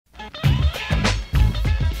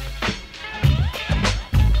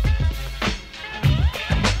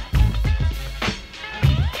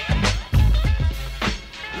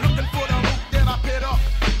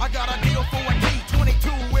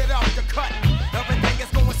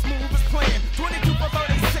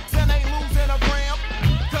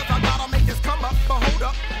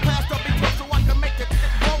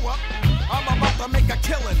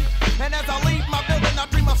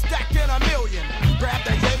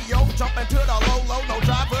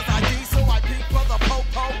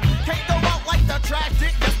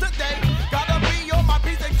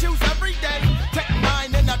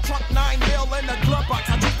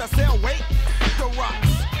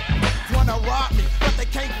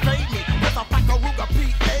can't fade me, cause I pack a Ruger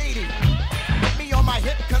P80. Put me on my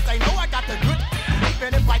hip, cause they know I got the good.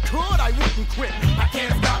 Even if I could, I wouldn't quit. I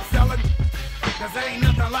can't stop selling, cause ain't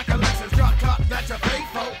nothing like a Lexus drop top that you pay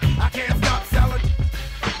for. I can't stop selling,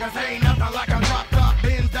 cause ain't nothing like a drop top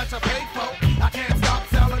Benz that you pay for. I can't stop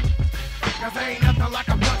selling, cause ain't nothing like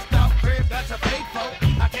a punched out crib that you pay for.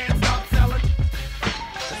 I can't stop selling,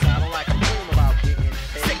 Cause I don't like a fool about getting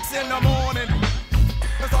paid. 6 in the morning,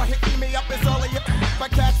 cause all hitting me up is early. My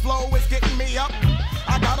cash flow is getting me up.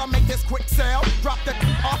 I gotta make this quick sale, drop the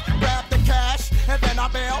off, grab the cash, and then I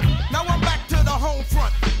bail. Now I'm back to the home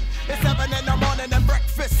front. It's 7 in the morning and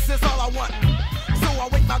breakfast is all I want. So I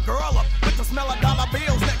wake my girl up with the smell of dollar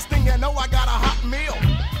bills. Next thing you know, I got a hot meal.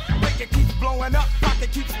 Bacon keeps blowing up,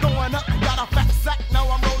 pocket keeps going up. Got a fat sack, now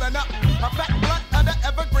I'm rolling up. A fat blunt of the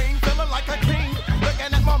evergreen, feeling like a king.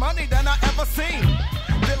 Looking at more money than I ever seen.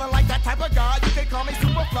 Feeling like that type of guy, you can call me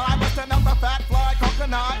Superfly. Busting out the fat fly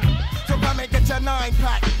coconut. So come and get your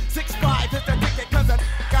 9-pack. 6'5", hit the ticket cause I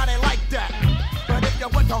got it like that. But if you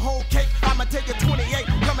want the whole cake, I'ma take you 28.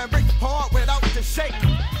 Come and break hard without the shake.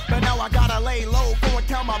 But now I gotta lay low, go and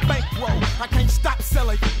count my bankroll. I can't stop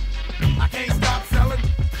selling. I can't stop selling.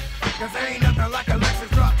 Cause ain't nothing like a Lexus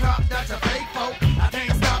drop top that you pay for. I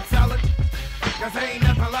can't stop selling. Cause ain't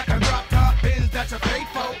nothing like a drop top Benz that you pay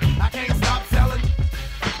for. I can't stop selling.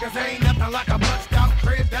 Cause ain't nothing like a punched out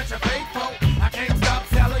crib that you pay for. I can't stop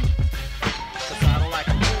selling. Cause I don't like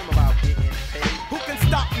a fool about getting paid. Who can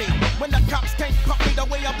stop me when the cops can't pop me the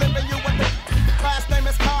way I'm living you with it? Last name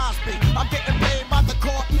is Cosby. I'm getting paid by the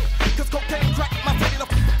carton. Cause cocaine crack my city the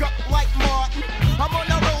f up like Martin. I'm on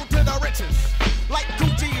the road to the riches. Like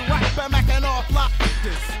Gucci rapper macking off like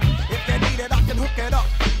this. If you need it, I can hook it up.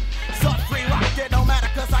 Sub free rock, it don't matter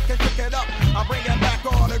cause I can cook it up. I'm bringing back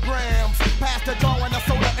all the grams. Pass the jar and the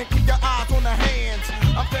soda and keep your eyes on the hands.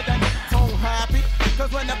 I'm feeling so happy.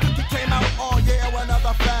 Cause when the cookie came out, oh yeah,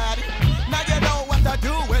 another fatty. Now you know what to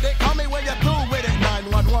do with it. Call me when you're through with it.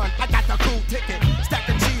 911, I got the cool ticket.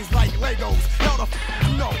 Stacking cheese like Legos. No, the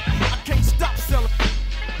no, I can't stop selling.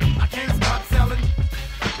 I can't stop selling.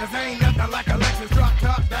 Cause ain't nothing like a